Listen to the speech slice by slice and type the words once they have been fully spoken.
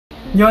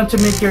You want to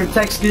make your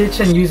text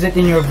glitch and use it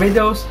in your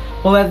videos?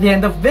 Well, at the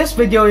end of this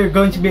video, you're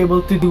going to be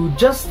able to do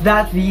just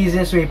that the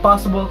easiest way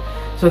possible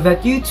so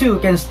that you too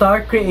can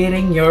start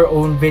creating your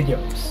own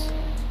videos.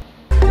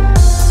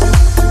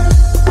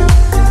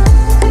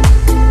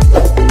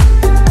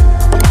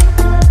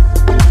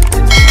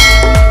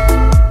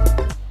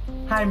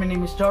 Hi, my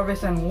name is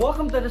Jarvis and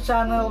welcome to the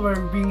channel where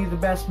we bring you the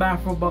best bang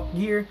for buck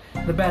gear,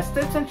 the best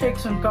tips and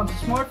tricks when it comes to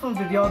smartphone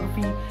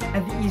videography,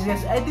 and the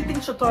easiest editing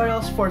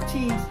tutorials for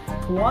teens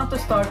who want to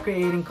start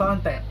creating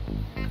content.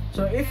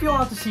 So if you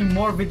want to see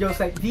more videos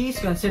like these,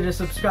 consider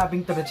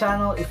subscribing to the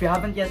channel if you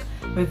haven't yet,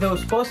 with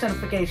those post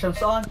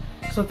notifications on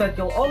so that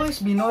you'll always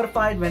be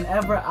notified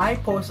whenever I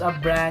post a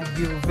brand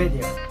new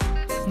video.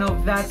 Now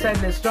with that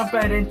said, let's jump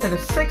right into the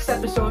 6th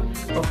episode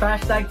of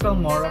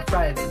 #Filmora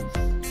Fridays.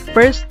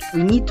 First,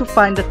 we need to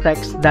find the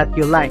text that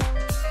you like.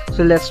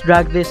 So let's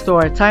drag this to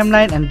our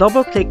timeline and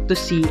double click to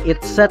see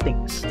its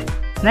settings.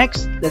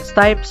 Next, let's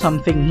type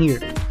something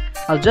here.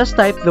 I'll just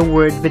type the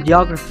word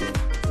videography.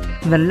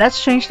 Then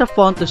let's change the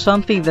font to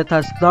something that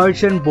has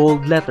large and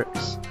bold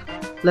letters.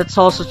 Let's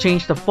also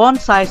change the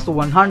font size to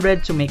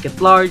 100 to make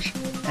it large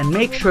and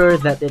make sure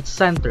that it's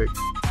centered.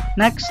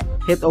 Next,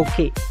 hit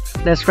OK.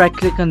 Let's right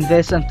click on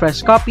this and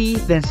press copy,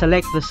 then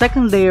select the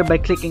second layer by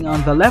clicking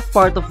on the left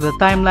part of the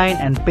timeline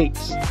and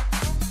paste.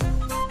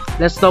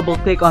 Let's double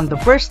click on the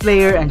first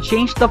layer and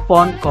change the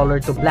font color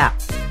to black.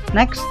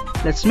 Next,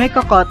 let's make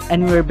a cut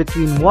anywhere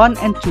between 1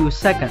 and 2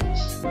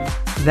 seconds.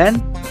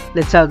 Then,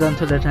 let's head on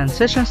to the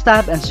transitions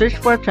tab and search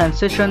for a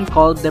transition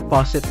called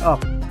deposit up.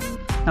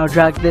 Now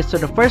drag this to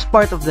the first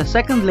part of the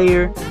second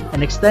layer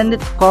and extend it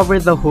to cover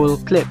the whole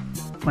clip.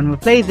 When we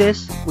play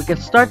this, we can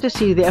start to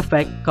see the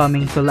effect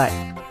coming to life.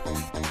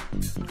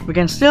 We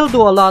can still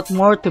do a lot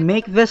more to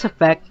make this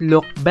effect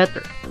look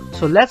better.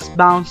 So let's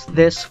bounce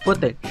this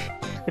footage.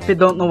 If you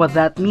don't know what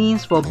that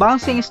means, well,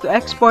 bouncing is to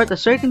export a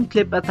certain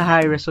clip at a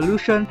high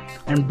resolution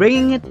and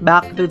bringing it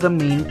back to the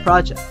main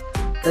project.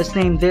 Let's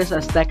name this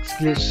as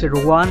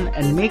textglitch01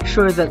 and make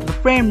sure that the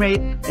frame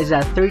rate is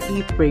at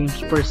 30 frames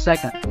per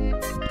second.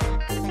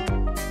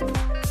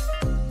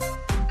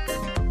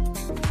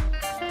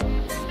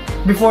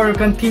 Before we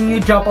continue,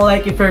 drop a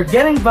like if you're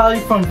getting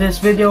value from this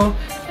video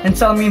and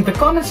tell me in the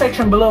comment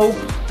section below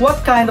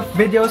what kind of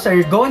videos are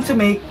you going to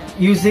make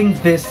using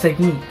this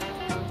technique.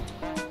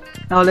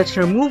 Now let's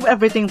remove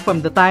everything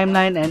from the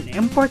timeline and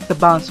import the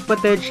bounce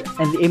footage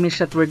and the image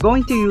that we're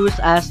going to use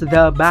as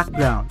the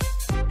background.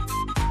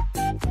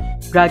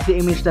 Drag the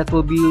image that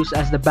will be used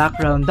as the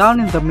background down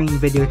in the main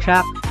video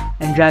track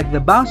and drag the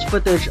bounce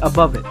footage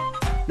above it.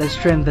 Let's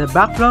trim the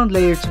background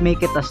layer to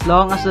make it as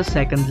long as the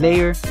second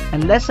layer,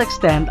 and let's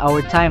extend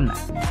our timeline.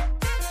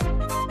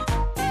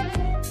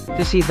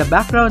 To see the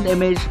background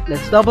image,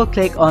 let's double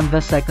click on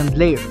the second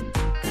layer.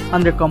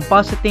 Under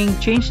compositing,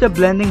 change the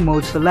blending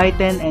modes to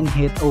lighten and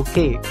hit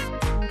OK.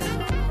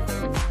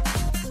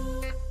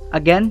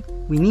 Again,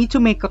 we need to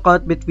make a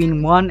cut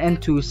between 1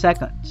 and 2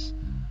 seconds.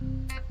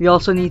 We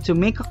also need to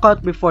make a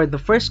cut before the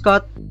first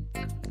cut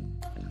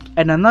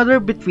and another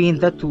between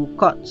the two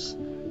cuts.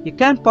 You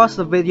can't pause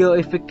the video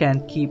if you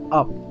can't keep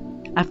up.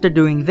 After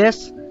doing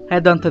this,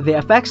 head on to the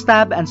Effects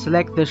tab and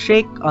select the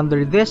shake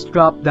under this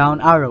drop down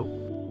arrow.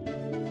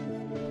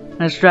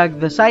 Let's drag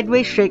the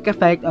sideways shake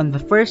effect on the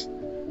first,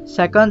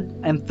 second,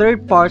 and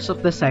third parts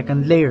of the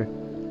second layer.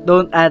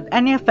 Don't add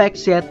any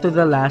effects yet to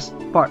the last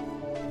part.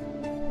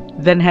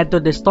 Then head to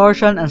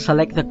distortion and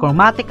select the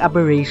chromatic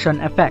aberration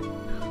effect.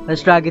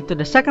 Let's drag it to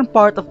the second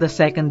part of the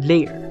second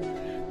layer.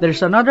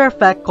 There's another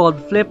effect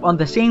called flip on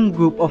the same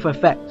group of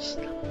effects.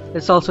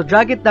 Let's also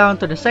drag it down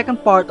to the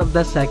second part of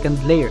the second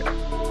layer.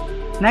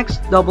 Next,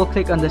 double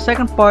click on the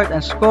second part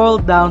and scroll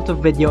down to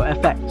video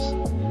effects.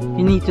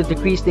 You need to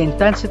decrease the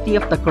intensity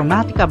of the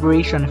chromatic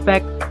aberration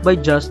effect by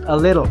just a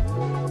little.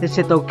 Let's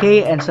hit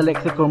OK and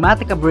select the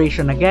chromatic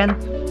aberration again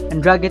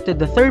and drag it to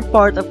the third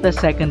part of the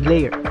second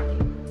layer.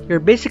 You're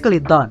basically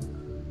done.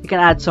 You can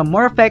add some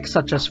more effects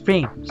such as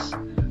frames.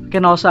 You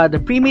can also add a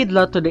pre-made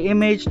LUT to the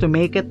image to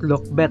make it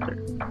look better.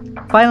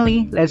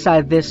 Finally, let's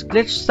add this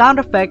glitch sound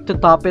effect to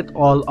top it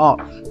all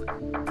off.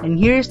 And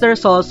here's the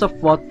results of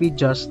what we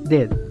just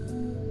did.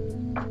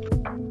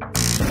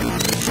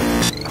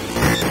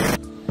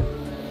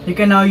 You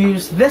can now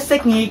use this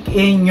technique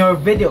in your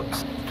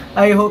videos.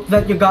 I hope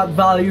that you got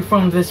value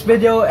from this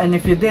video, and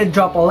if you did,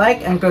 drop a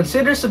like and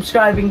consider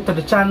subscribing to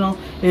the channel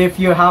if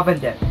you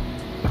haven't yet.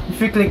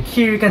 If you click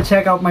here, you can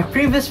check out my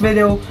previous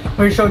video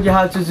where I showed you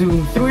how to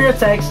zoom through your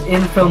text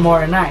in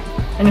Filmora 9.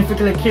 And if you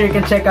click here, you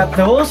can check out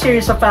the whole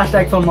series of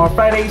 #Filmora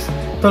Fridays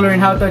to learn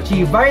how to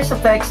achieve various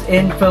effects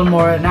in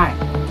Filmora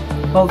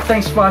 9. Well,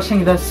 thanks for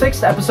watching the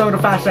 6th episode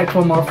of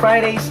 #Filmora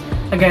Fridays.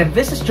 Again,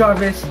 this is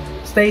Jarvis.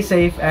 Stay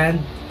safe and